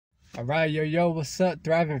All right, yo, what's up,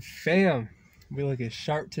 Thriving fam? We looking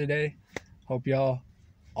sharp today. Hope y'all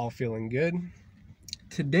all feeling good.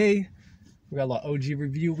 Today, we got a little OG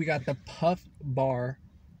review. We got the Puff Bar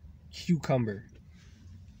Cucumber.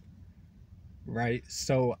 Right,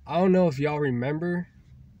 so I don't know if y'all remember,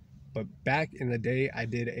 but back in the day, I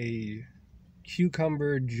did a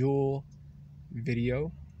cucumber Juul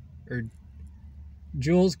video, or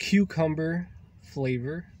Juul's cucumber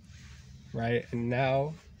flavor, right? And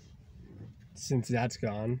now, since that's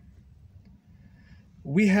gone,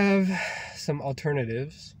 we have some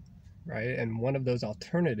alternatives, right? And one of those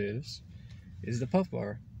alternatives is the Puff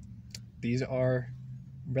Bar. These are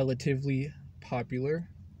relatively popular,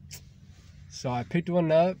 so I picked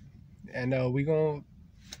one up, and we gonna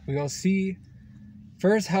see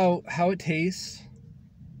first how it tastes.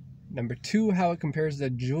 Number two, how it compares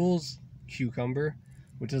to Juuls cucumber,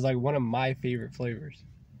 which is like one of my favorite flavors,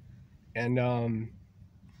 and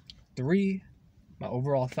three, my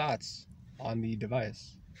overall thoughts on the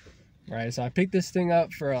device. Right, so I picked this thing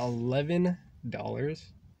up for $11,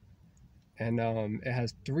 and it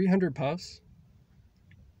has 300 puffs.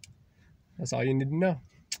 That's all you need to know.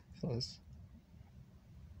 So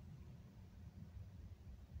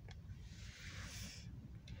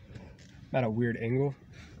I'm at a weird angle.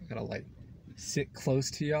 I gotta like sit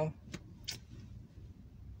close to y'all.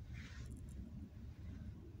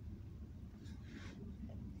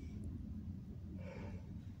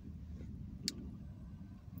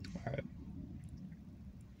 All right.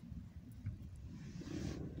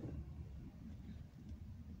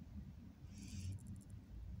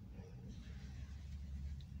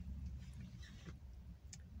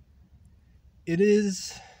 It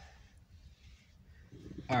is.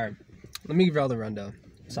 All right. Let me give y'all the rundown.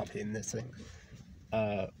 Stop hitting this thing.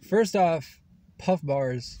 First off, Puff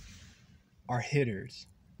Bars are hitters.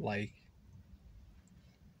 Like,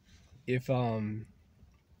 if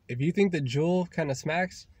you think the Juul kind of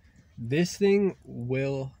smacks, this thing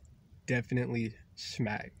will definitely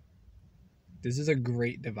smack. This is a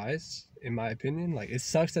great device, in my opinion. Like, it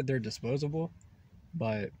sucks that they're disposable,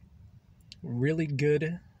 but really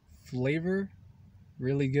good flavor,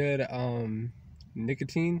 really good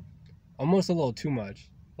nicotine, almost a little too much.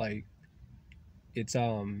 Like, it's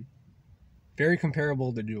very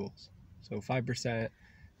comparable to Juuls. So 5%,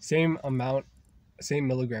 same amount, same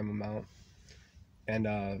milligram amount.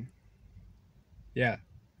 And yeah,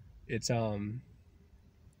 it's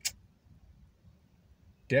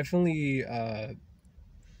definitely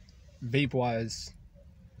vape wise,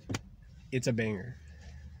 it's a banger.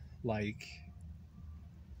 Like,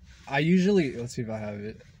 I usually, let's see if I have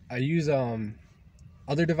it, I use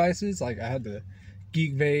other devices. Like, I had the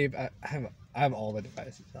Geek Vape. I have all the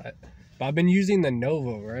devices, but I've been using the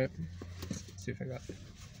Novo, right? Let's see if I got it.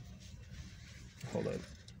 Hold on,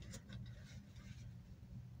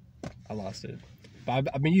 I lost it. But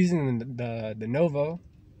I've been using the Novo,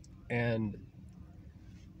 and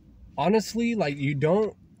honestly, like, you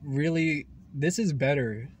don't really, this is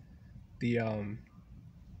better. The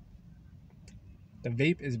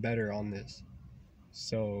vape is better on this,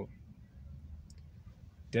 so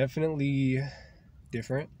definitely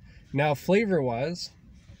different. Now, flavor wise,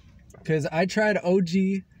 because I tried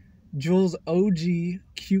Juul's OG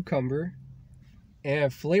cucumber,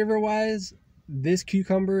 and flavor wise, this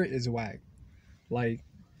cucumber is whack. Like,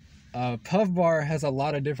 Puff Bar has a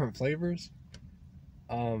lot of different flavors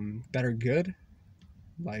that are good.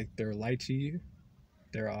 Like, they're lychee,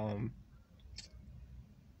 they're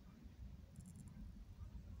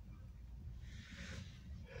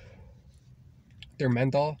their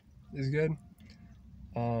menthol is good.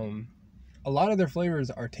 A lot of their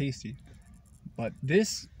flavors are tasty, but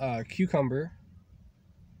this cucumber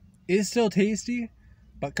is still tasty,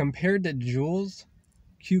 but compared to Juul's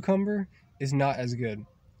cucumber, is not as good.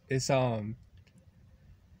 It's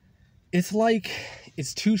like,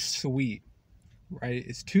 it's too sweet, right?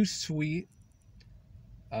 It's too sweet.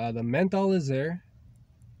 The menthol is there,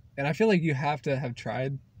 and I feel like you have to have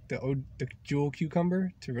tried the Juul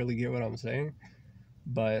cucumber to really get what I'm saying.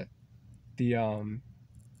 But the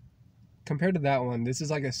compared to that one, this is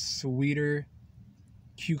like a sweeter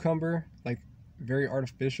cucumber, like very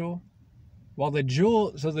artificial. While the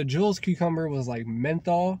Juul's cucumber was like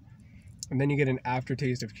menthol, and then you get an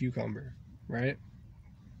aftertaste of cucumber, right?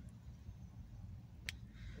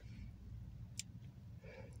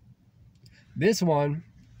 This one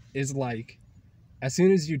is like, as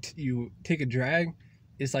soon as you take a drag,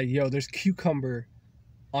 it's like, yo, there's cucumber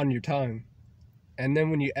on your tongue. And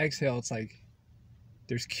then when you exhale, it's like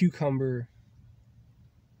there's cucumber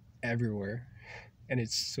everywhere, and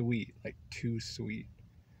it's sweet, like too sweet.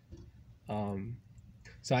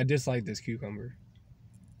 So I dislike this cucumber.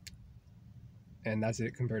 And that's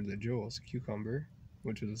it compared to the Juuls cucumber,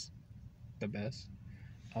 which was the best.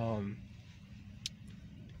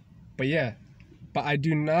 But yeah, but I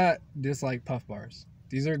do not dislike puff bars.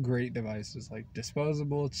 These are great devices, like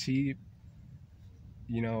disposable, cheap.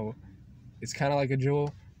 You know, it's kind of like a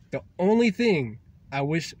Juul. The only thing I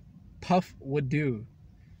wish Puff would do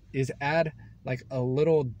is add like a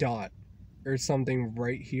little dot or something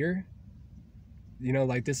right here. You know,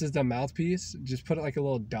 like this is the mouthpiece. Just put like a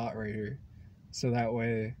little dot right here. So that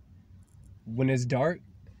way, when it's dark,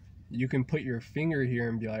 you can put your finger here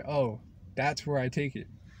and be like, oh, that's where I take it.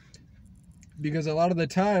 Because a lot of the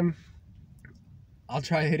time, I'll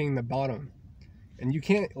try hitting the bottom. And you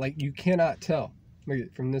cannot tell. Look at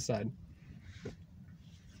it from this side.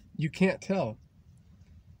 You can't tell.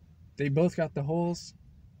 They both got the holes.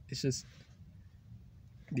 It's just,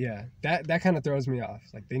 yeah, that kind of throws me off.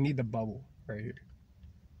 Like, they need the bubble right here.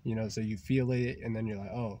 You know, so you feel it, and then you're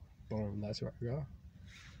like, oh, boom, that's where I go.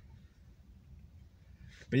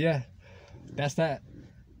 But yeah, that's that.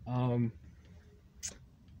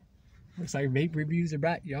 Looks like vape reviews are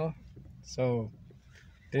back, y'all. So,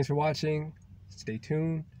 thanks for watching. Stay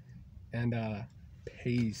tuned, and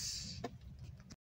peace.